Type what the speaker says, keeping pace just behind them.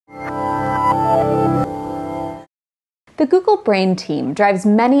The Google Brain team drives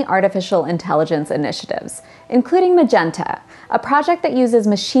many artificial intelligence initiatives, including Magenta, a project that uses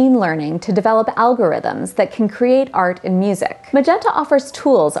machine learning to develop algorithms that can create art and music. Magenta offers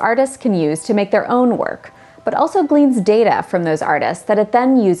tools artists can use to make their own work, but also gleans data from those artists that it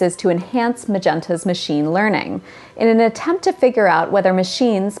then uses to enhance Magenta's machine learning in an attempt to figure out whether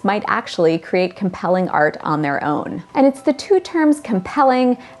machines might actually create compelling art on their own. And it's the two terms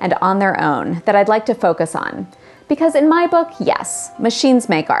compelling and on their own that I'd like to focus on. Because in my book, yes, machines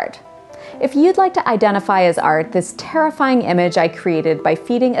make art. If you'd like to identify as art this terrifying image I created by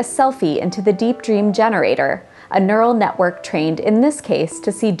feeding a selfie into the Deep Dream generator, a neural network trained in this case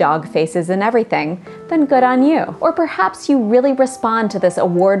to see dog faces and everything, then good on you. Or perhaps you really respond to this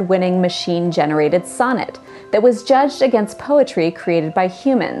award-winning machine-generated sonnet that was judged against poetry created by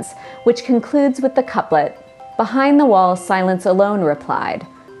humans, which concludes with the couplet, "Behind the wall silence alone replied.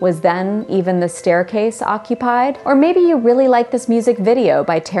 Was then even the staircase occupied?" Or maybe you really like this music video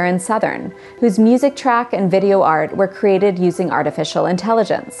by Taryn Southern, whose music track and video art were created using artificial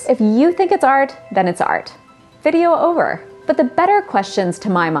intelligence. If you think it's art, then it's art. Video over. But the better questions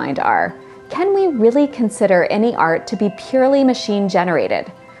to my mind are, can we really consider any art to be purely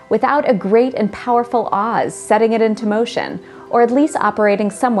machine-generated, without a great and powerful Oz setting it into motion, or at least operating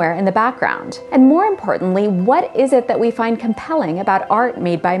somewhere in the background? And more importantly, what is it that we find compelling about art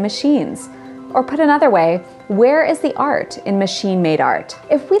made by machines? Or put another way, where is the art in machine-made art?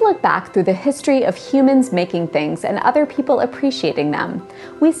 If we look back through the history of humans making things and other people appreciating them,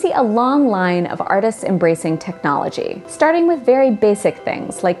 we see a long line of artists embracing technology, starting with very basic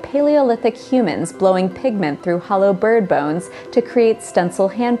things like Paleolithic humans blowing pigment through hollow bird bones to create stencil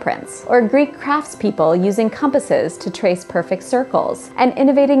handprints, or Greek craftspeople using compasses to trace perfect circles, and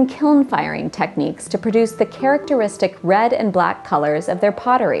innovating kiln firing techniques to produce the characteristic red and black colors of their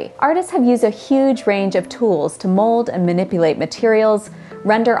pottery. Artists have used a huge range of tools to mold and manipulate materials,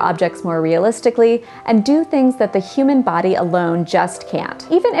 render objects more realistically, and do things that the human body alone just can't.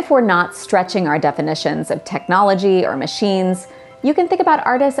 Even if we're not stretching our definitions of technology or machines, you can think about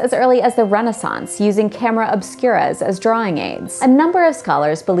artists as early as the Renaissance using camera obscuras as drawing aids. A number of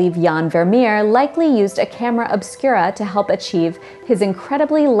scholars believe Jan Vermeer likely used a camera obscura to help achieve his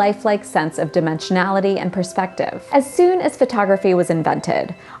incredibly lifelike sense of dimensionality and perspective. As soon as photography was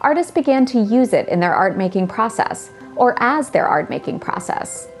invented, artists began to use it in their art-making process, or as their art-making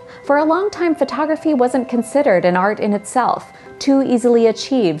process. For a long time, photography wasn't considered an art in itself, too easily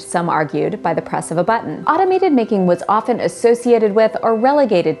achieved, some argued, by the press of a button. Automated making was often associated with or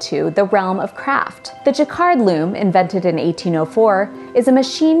relegated to the realm of craft. The Jacquard loom, invented in 1804, is a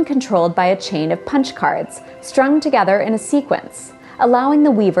machine controlled by a chain of punch cards, strung together in a sequence, allowing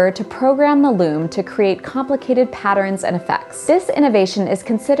the weaver to program the loom to create complicated patterns and effects. This innovation is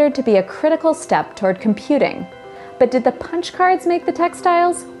considered to be a critical step toward computing. But did the punch cards make the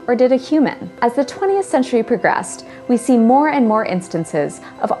textiles, or did a human? As the 20th century progressed, we see more and more instances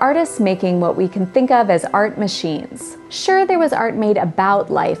of artists making what we can think of as art machines. Sure, there was art made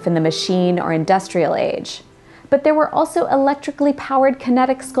about life in the machine or industrial age, but there were also electrically powered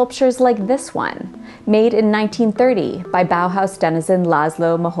kinetic sculptures like this one, made in 1930 by Bauhaus denizen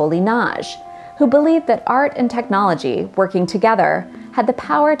Laszlo Moholy-Nagy, who believed that art and technology, working together, had the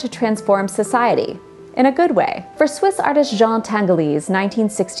power to transform society. In a good way. For Swiss artist Jean Tinguely's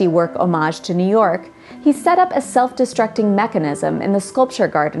 1960 work Homage to New York, he set up a self-destructing mechanism in the sculpture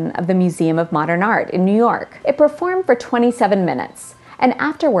garden of the Museum of Modern Art in New York. It performed for 27 minutes, and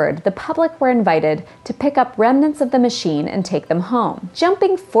afterward, the public were invited to pick up remnants of the machine and take them home.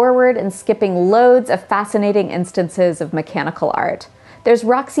 Jumping forward and skipping loads of fascinating instances of mechanical art, there's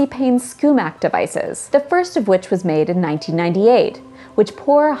Roxy Payne's Scumac devices, the first of which was made in 1998. Which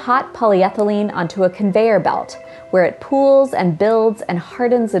pour hot polyethylene onto a conveyor belt, where it pools and builds and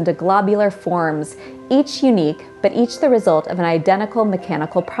hardens into globular forms, each unique, but each the result of an identical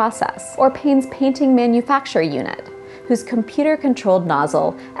mechanical process. Or Payne's painting manufacture unit, whose computer-controlled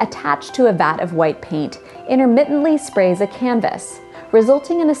nozzle, attached to a vat of white paint, intermittently sprays a canvas,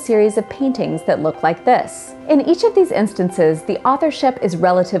 resulting in a series of paintings that look like this. In each of these instances, the authorship is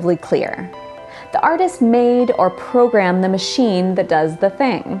relatively clear. The artist made or programmed the machine that does the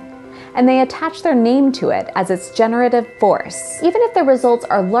thing, and they attach their name to it as its generative force. Even if the results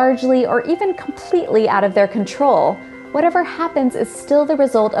are largely or even completely out of their control, whatever happens is still the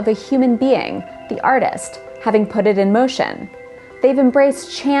result of a human being, the artist, having put it in motion. They've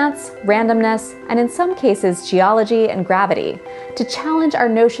embraced chance, randomness, and in some cases geology and gravity, to challenge our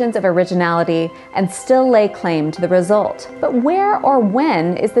notions of originality and still lay claim to the result. But where or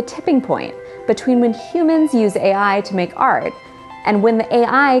when is the tipping point between when humans use AI to make art And when the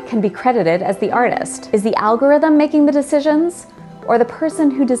AI can be credited as the artist, is the algorithm making the decisions, or the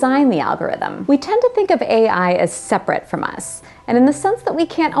person who designed the algorithm? We tend to think of AI as separate from us, and in the sense that we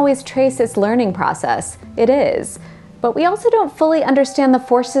can't always trace its learning process, it is. But we also don't fully understand the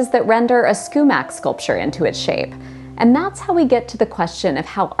forces that render a sumac sculpture into its shape. And that's how we get to the question of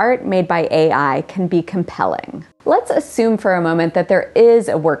how art made by AI can be compelling. Let's assume for a moment that there is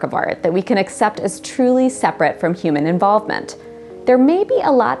a work of art that we can accept as truly separate from human involvement. There may be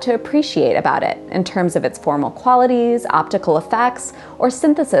a lot to appreciate about it in terms of its formal qualities, optical effects, or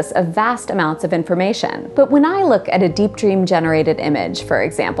synthesis of vast amounts of information. But when I look at a Deep Dream generated image, for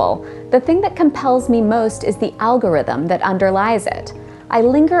example, the thing that compels me most is the algorithm that underlies it. I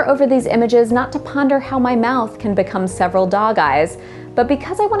linger over these images not to ponder how my mouth can become several dog eyes, but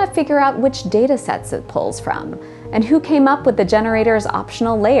because I want to figure out which data sets it pulls from, and who came up with the generator's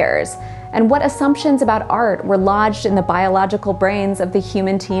optional layers, and what assumptions about art were lodged in the biological brains of the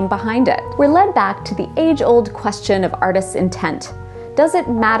human team behind it. We're led back to the age-old question of artist's intent. Does it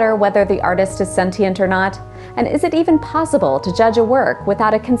matter whether the artist is sentient or not? And is it even possible to judge a work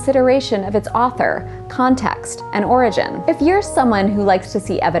without a consideration of its author, context, and origin? If you're someone who likes to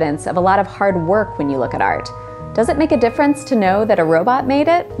see evidence of a lot of hard work when you look at art, does it make a difference to know that a robot made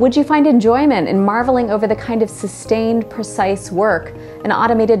it? Would you find enjoyment in marveling over the kind of sustained, precise work an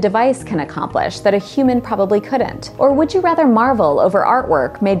automated device can accomplish that a human probably couldn't? Or would you rather marvel over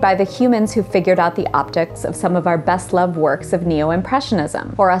artwork made by the humans who figured out the optics of some of our best-loved works of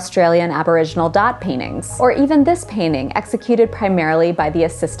neo-impressionism, or Australian Aboriginal dot paintings, or even this painting executed primarily by the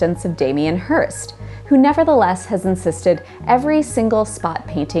assistance of Damien Hirst, who nevertheless has insisted every single spot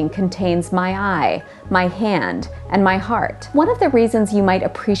painting contains my eye, my hand, and my heart. One of the reasons you might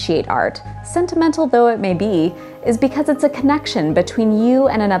appreciate art, sentimental though it may be, is because it's a connection between you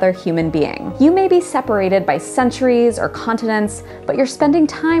and another human being. You may be separated by centuries or continents, but you're spending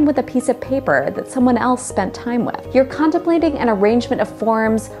time with a piece of paper that someone else spent time with. You're contemplating an arrangement of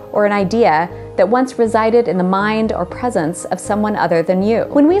forms or an idea that once resided in the mind or presence of someone other than you.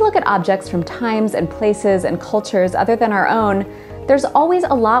 When we look at objects from times and places and cultures other than our own, there's always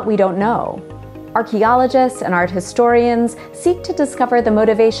a lot we don't know. Archaeologists and art historians seek to discover the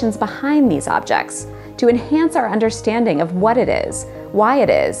motivations behind these objects, to enhance our understanding of what it is, why it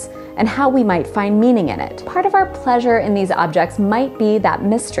is, and how we might find meaning in it. Part of our pleasure in these objects might be that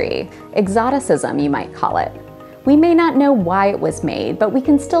mystery, exoticism you might call it. We may not know why it was made, but we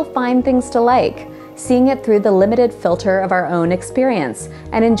can still find things to like, seeing it through the limited filter of our own experience,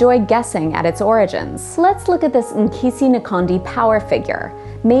 and enjoy guessing at its origins. Let's look at this Nkisi Nkondi power figure,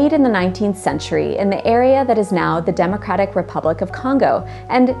 made in the 19th century in the area that is now the Democratic Republic of Congo.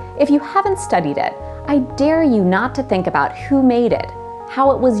 And if you haven't studied it, I dare you not to think about who made it,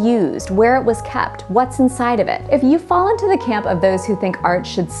 how it was used, where it was kept, what's inside of it. If you fall into the camp of those who think art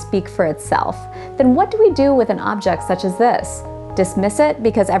should speak for itself, then what do we do with an object such as this? Dismiss it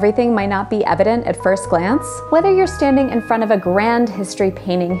because everything might not be evident at first glance? Whether you're standing in front of a grand history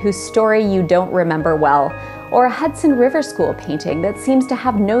painting whose story you don't remember well, or a Hudson River School painting that seems to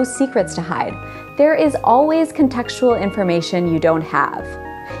have no secrets to hide, there is always contextual information you don't have.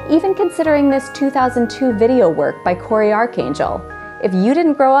 Even considering this 2002 video work by Corey Archangel, if you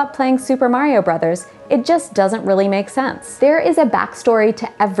didn't grow up playing Super Mario Brothers, it just doesn't really make sense. There is a backstory to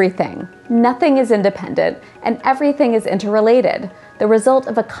everything. Nothing is independent, and everything is interrelated, the result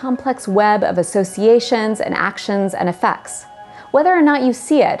of a complex web of associations and actions and effects. Whether or not you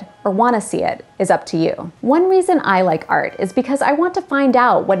see it or want to see it is up to you. One reason I like art is because I want to find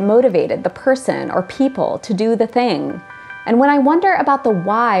out what motivated the person or people to do the thing. And when I wonder about the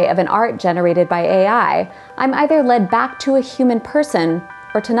why of an art generated by AI, I'm either led back to a human person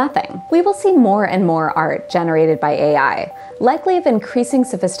or to nothing. We will see more and more art generated by AI, likely of increasing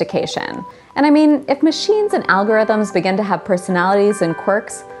sophistication. And I mean, if machines and algorithms begin to have personalities and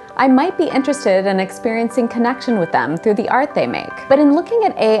quirks, I might be interested in experiencing connection with them through the art they make. But in looking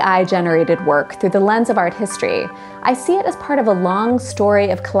at AI-generated work through the lens of art history, I see it as part of a long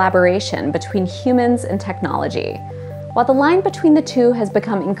story of collaboration between humans and technology. While the line between the two has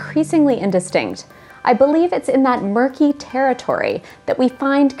become increasingly indistinct, I believe it's in that murky territory that we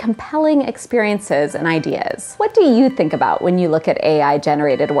find compelling experiences and ideas. What do you think about when you look at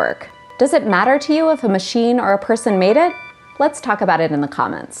AI-generated work? Does it matter to you if a machine or a person made it? Let's talk about it in the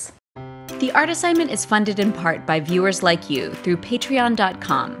comments. The Art Assignment is funded in part by viewers like you through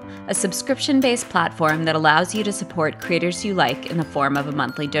Patreon.com, a subscription-based platform that allows you to support creators you like in the form of a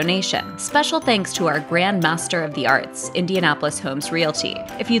monthly donation. Special thanks to our Grandmaster of the Arts, Indianapolis Homes Realty.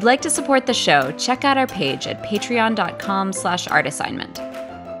 If you'd like to support the show, check out our page at patreon.com/artassignment.